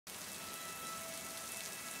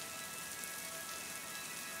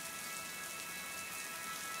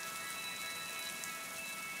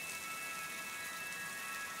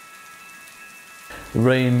The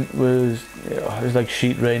rain was, it was like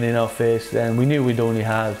sheet rain in our face then. We knew we'd only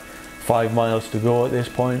had 5 miles to go at this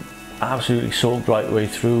point. Absolutely soaked right the way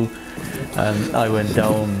through, and I went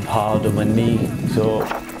down hard on my knee, so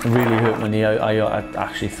it really hurt my knee. I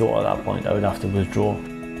actually thought at that point I would have to withdraw.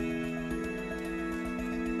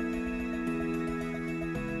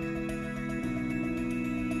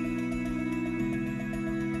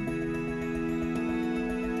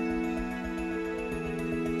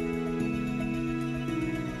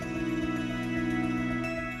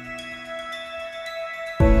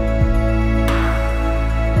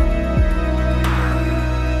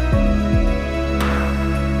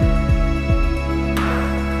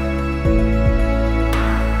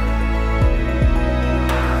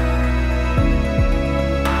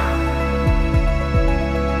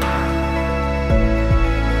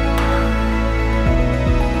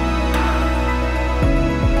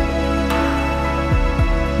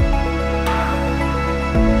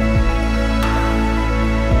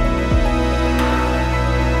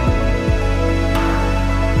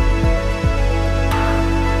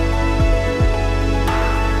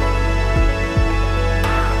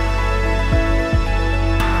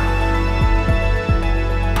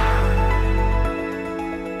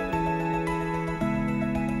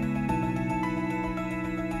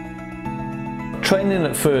 Training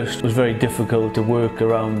at first was very difficult to work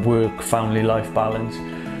around work-family life balance,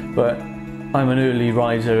 but I'm an early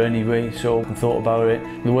riser anyway, so I thought about it.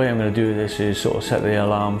 The way I'm going to do this is sort of set the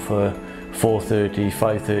alarm for 4:30,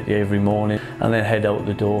 5:30 every morning, and then head out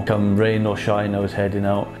the door. Come rain or shine, I was heading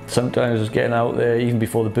out. Sometimes I was getting out there even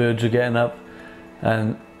before the birds were getting up,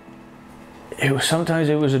 and sometimes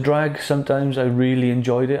it was a drag, sometimes I really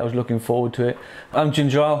enjoyed it. I was looking forward to it. I'm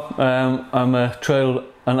Ginger Al. I'm a trail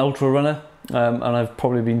and ultra runner. And I've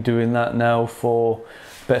probably been doing that now for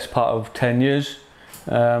the best part of 10 years.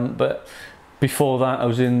 But before that, I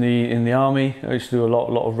was in the army. I used to do a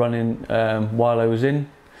lot of running while I was in.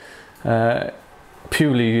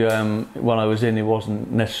 Purely when I was in, it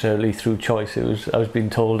wasn't necessarily through choice. I was being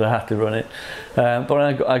told I had to run it. But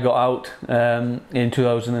I got out in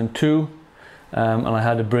 2002. And I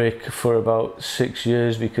had a break for about 6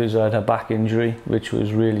 years because I had a back injury, which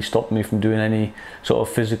was really stopped me from doing any sort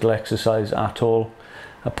of physical exercise at all.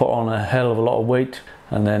 I put on a hell of a lot of weight,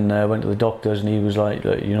 and then went to the doctors, and he was like,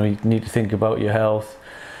 you know, you need to think about your health.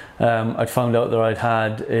 I'd found out that I'd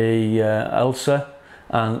had a ulcer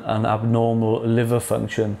and an abnormal liver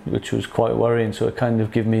function, which was quite worrying. So it kind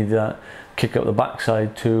of gave me that kick up the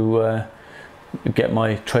backside to get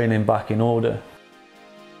my training back in order.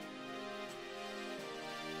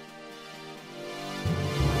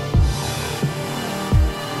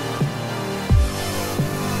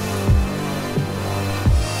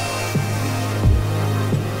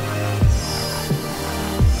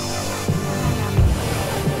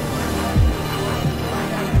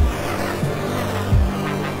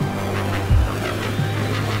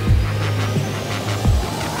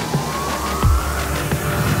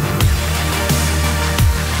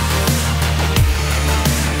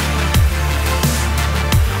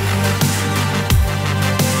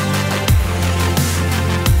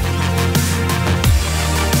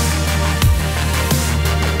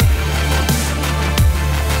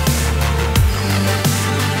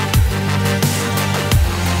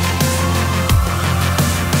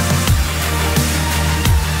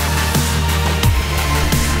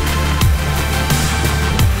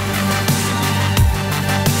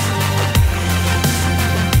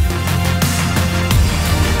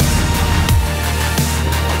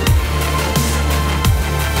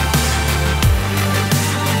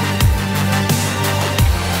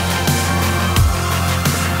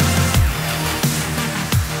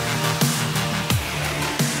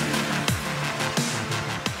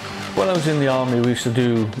 When I was in the army, we used to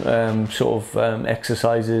do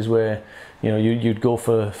exercises where, you know, you'd go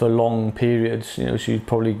for long periods. You know, so you'd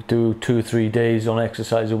probably do 2 or 3 days on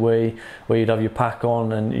exercise away, where you'd have your pack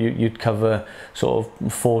on and you'd cover sort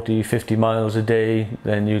of 40, 50 miles a day.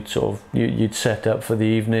 Then you'd set up for the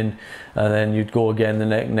evening, and then you'd go again the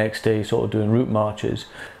next day, sort of doing route marches.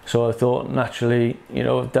 So I thought, naturally, you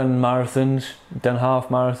know, I've done marathons, done half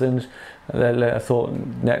marathons. I thought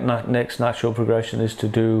next natural progression is to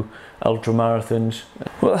do ultra marathons.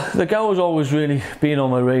 Well, the Gower's always really been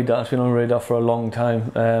on my radar. It's been on my radar for a long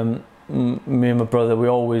time. Me and my brother, we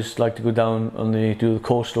always like to go down on do the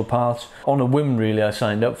coastal paths. On a whim, really, I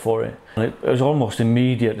signed up for it. It was almost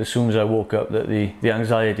immediate as soon as I woke up that the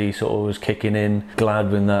anxiety sort of was kicking in. Glad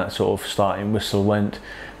when that sort of starting whistle went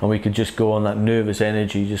and we could just go on. That nervous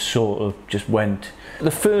energy just sort of just went.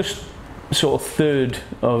 The first sort of third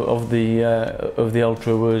of the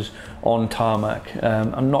Ultra was on tarmac.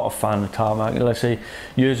 I'm not a fan of tarmac. Let's say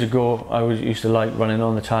years ago I used to like running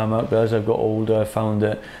on the tarmac, but as I've got older I found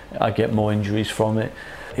that I get more injuries from it.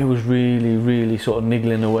 It was really sort of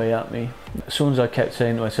niggling away at me. As soon as I kept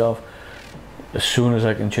saying to myself, as soon as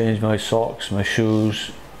I can change my socks, my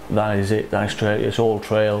shoes, that is it, that's straight, it's all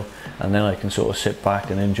trail, and then I can sort of sit back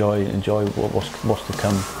and enjoy what's to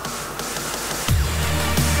come.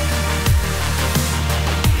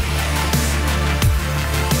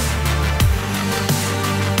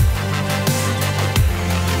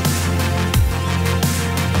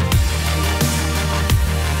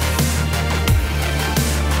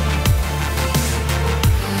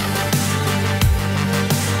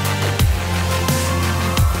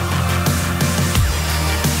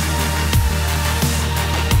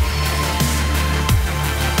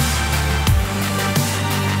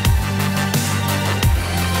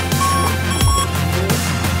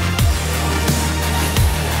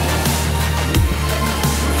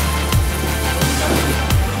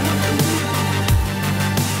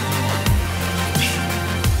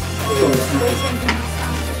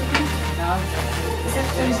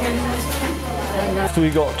 After we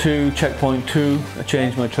got to checkpoint 2, I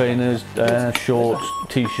changed my trainers, shorts,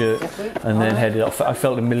 t-shirt, and then headed off. I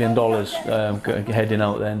felt $1 million heading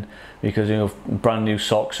out then, because you know, brand new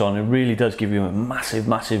socks on. It really does give you a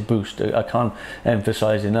massive boost. I can't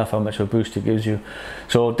emphasize enough how much of a boost it gives you.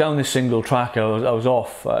 So down this single track, I was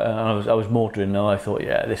off, and I was motoring now. I thought,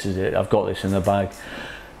 yeah, this is it. I've got this in the bag.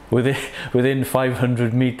 Within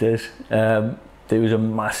 500 meters, there was a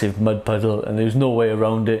massive mud puddle, and there was no way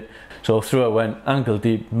around it. So through I went, ankle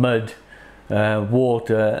deep, mud,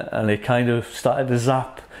 water, and it kind of started to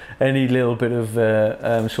zap any little bit of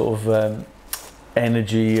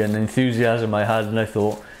energy and enthusiasm I had. And I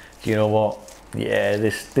thought, you know what? Yeah,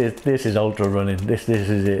 this is ultra running. This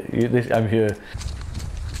is it. I'm here.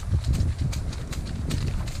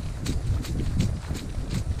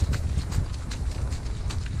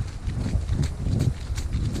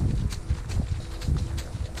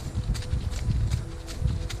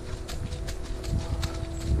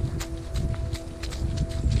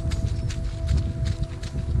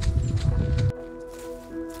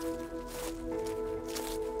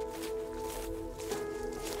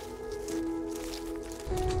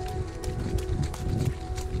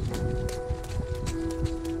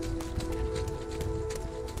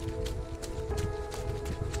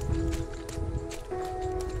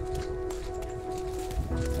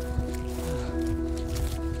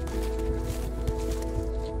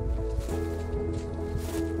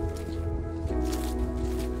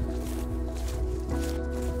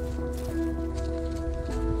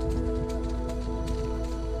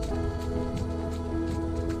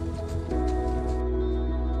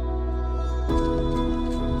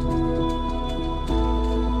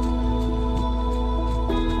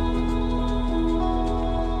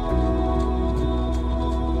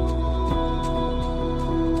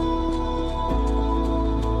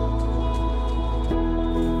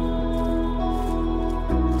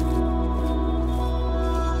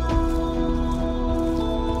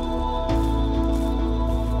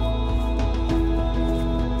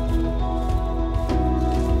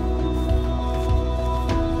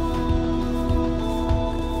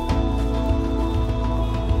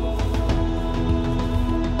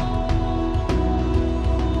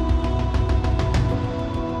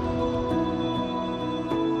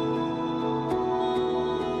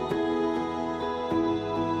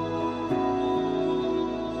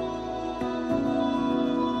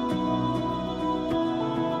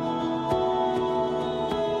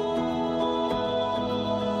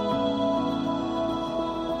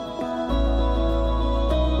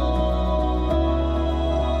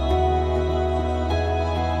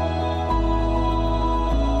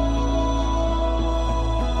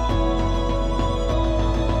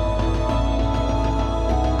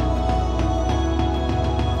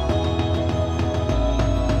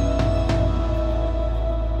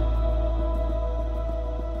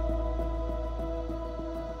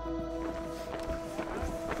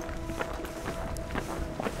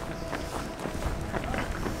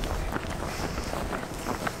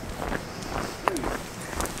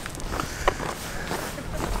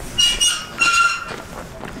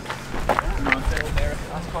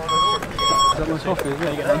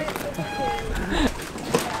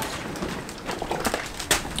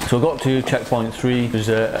 So I got to checkpoint 3. There's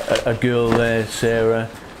a girl there, Sarah.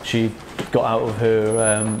 She got out of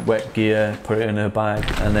her wet gear, put it in her bag,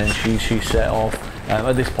 and then she set off.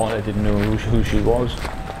 At this point I didn't know who she was.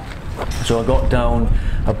 So I got down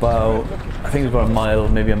about, I think it was about a mile,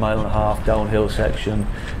 maybe a mile and a half downhill section,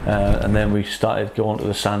 and then we started going to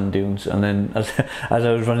the sand dunes. And then as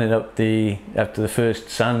I was running up after the first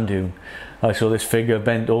sand dune, I saw this figure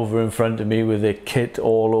bent over in front of me with a kit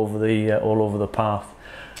all over the path.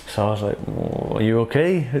 So I was like, oh, "Are you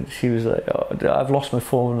okay?" And she was like, "Oh, I've lost my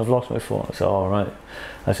phone. I've lost my phone." I said, "All right."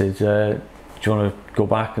 I said, "Do you want to go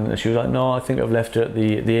back?" And she was like, "No, I think I've left it at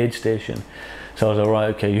the aid station." So I was like, "Right,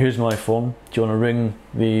 okay, here's my phone. Do you want to ring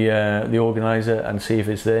the organizer and see if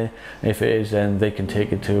it's there? And if it is, then they can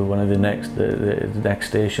take it to one of the next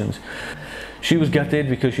stations." She was gutted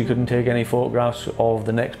because she couldn't take any photographs of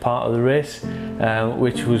the next part of the race,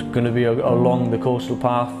 which was going to be along the coastal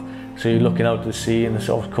path. So you're looking out to the sea and the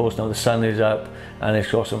south coast. Now the sun is up and it's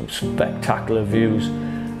got some spectacular views.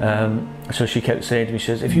 So she kept saying to me, she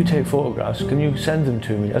says, "If you take photographs, can you send them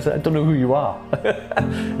to me?" I said, "I don't know who you are."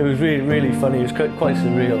 It was really, really funny. It was quite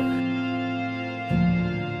surreal.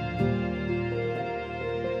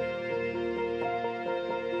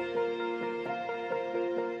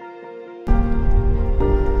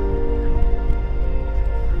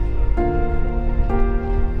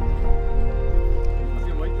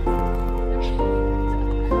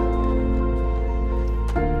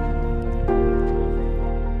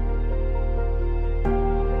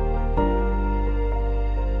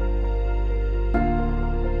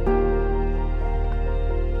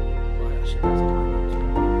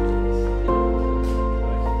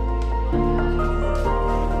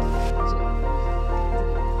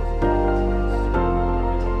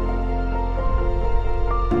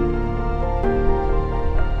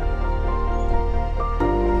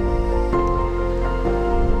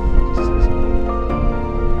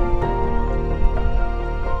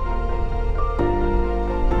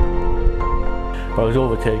 I was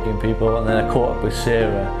overtaking people, and then I caught up with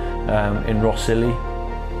Sarah in Rossilly.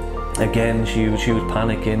 Again, she was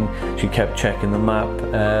panicking. She kept checking the map,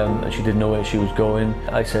 and she didn't know where she was going.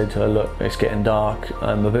 I said to her, "Look, it's getting dark.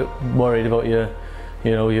 I'm a bit worried about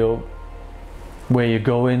where you're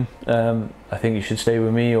going. I think you should stay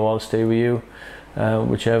with me, or I'll stay with you,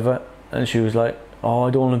 whichever." And she was like, "Oh,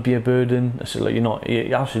 I don't want to be a burden." I said, "Look,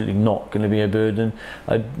 you're absolutely not going to be a burden.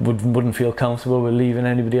 I wouldn't feel comfortable with leaving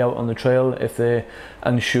anybody out on the trail if they're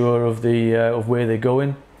unsure of where they're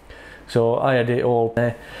going." So I had it all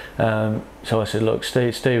there. So I said, "Look,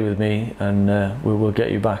 stay with me, and we will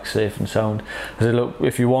get you back safe and sound." I said, "Look,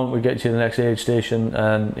 if you want, we'll get you to the next aid station,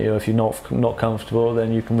 and if you're not comfortable,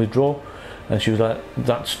 then you can withdraw." And she was like,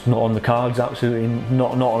 "That's not on the cards. Absolutely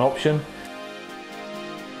not an option."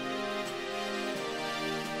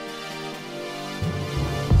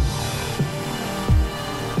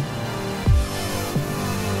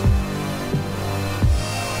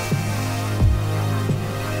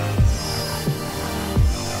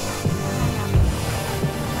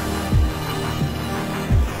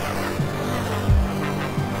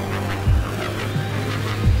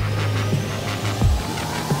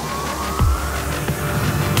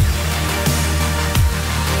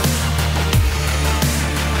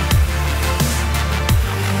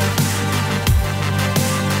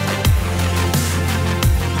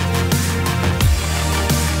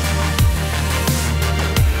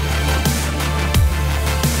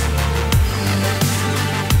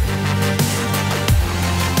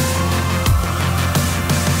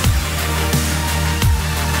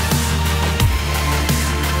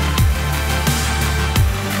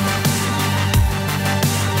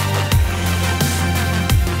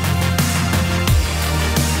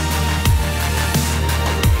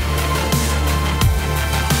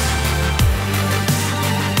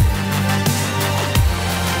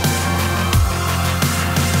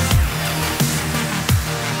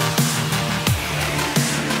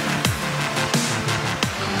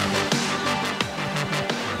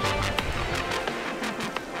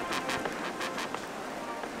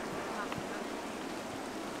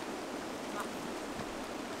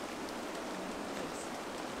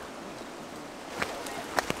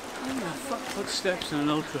 Footsteps in an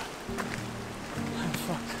ultra. I'm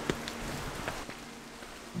fucked.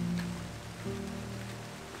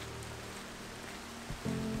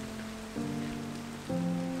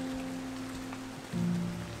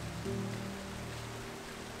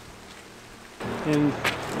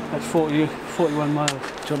 At 41 miles. Do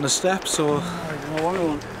you want the steps or? I don't want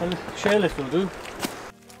one. Chairlift will do.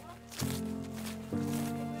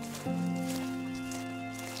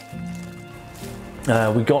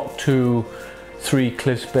 We got to 3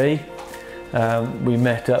 Cliffs Bay. We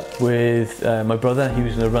met up with my brother. He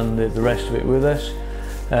was going to run the rest of it with us,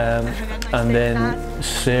 and then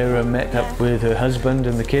Sarah met up with her husband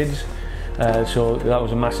and the kids, So that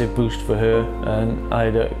was a massive boost for her, and I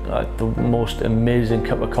had the most amazing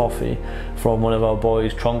cup of coffee from one of our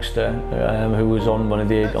boys, Trunkster, who was on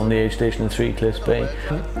the aid station in Three Cliffs Bay.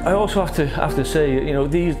 I also have to say, you know,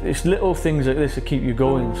 it's little things like this that keep you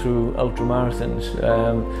going through ultra marathons.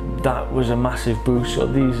 That was a massive boost. So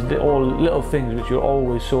these are all little things which you're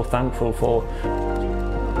always so thankful for.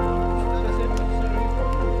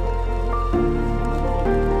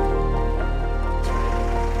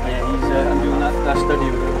 I'm doing that study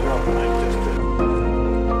with him as well.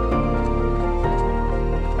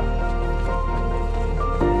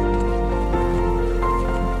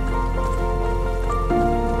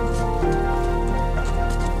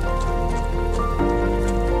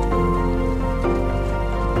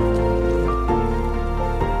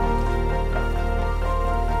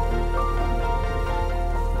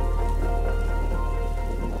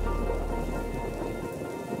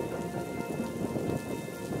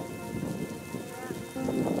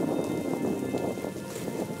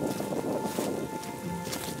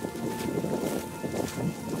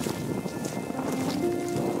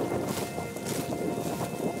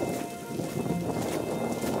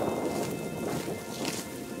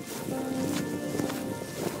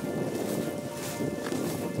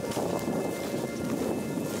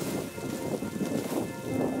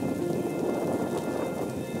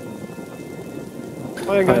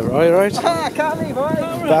 Right. Ah, can't leave,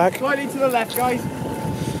 alright. Back. Slightly to the left, guys.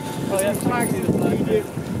 Oh yeah, flags in the flag.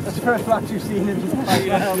 That's the first flags you've seen in the flag.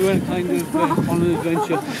 Yeah, we went kind of on an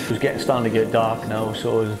adventure. It was starting to get dark now,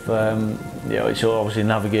 sort of, you know, so obviously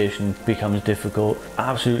navigation becomes difficult.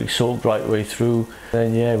 Absolutely soaked right the way through.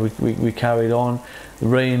 Then yeah, we carried on. The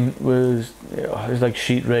rain was, you know, it was like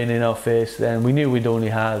sheet rain in our face. Then we knew we'd only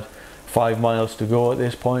had 5 miles to go at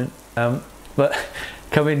this point. But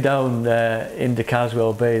coming down into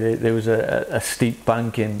Caswell Bay, there was a steep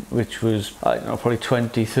banking, which was, I don't know, probably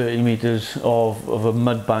 20-30 metres of a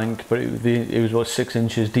mud bank, but it was about 6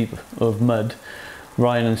 inches deep of mud.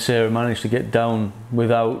 Ryan and Sarah managed to get down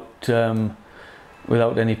without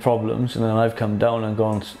any problems, and then I've come down and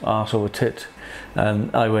gone arse over tit,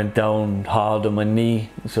 and I went down hard on my knee,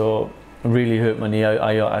 so it really hurt my knee.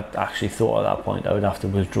 I actually thought at that point I would have to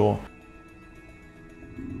withdraw.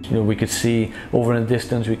 You know, we could see over in the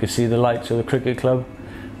distance, we could see the lights of the cricket club,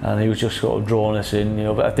 and he was just sort of drawing us in. You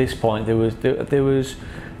know, but at this point there was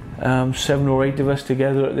 7 or 8 of us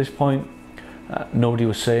together. At this point, nobody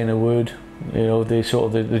was saying a word. You know,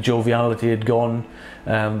 the joviality had gone.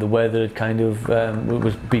 The weather had kind of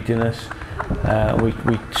was beating us. As we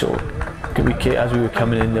were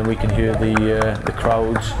coming in, then we could hear the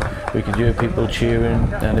crowds. We could hear people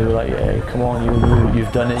cheering, and they were like, "Yeah, come on,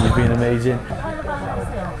 you've done it. You've been amazing."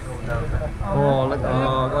 Oh, look,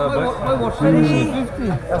 I watched 50.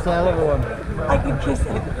 That's a hell of a one. I could kiss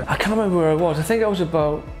it. I can't remember where I was. I think I was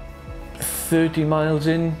about 30 miles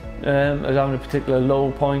in. I was having a particular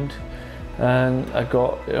low point, and I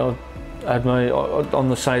got, you know, I had my on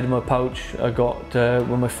the side of my pouch. I got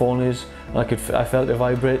where my phone is. And I felt it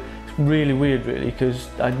vibrate. It's really weird, really, because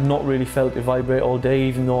I'd not really felt it vibrate all day,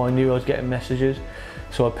 even though I knew I was getting messages.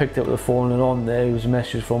 So I picked up the phone, and on there was a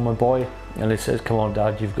message from my boy, and it says, "Come on,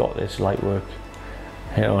 Dad, you've got this. Light work."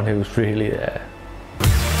 You know, and it was really there.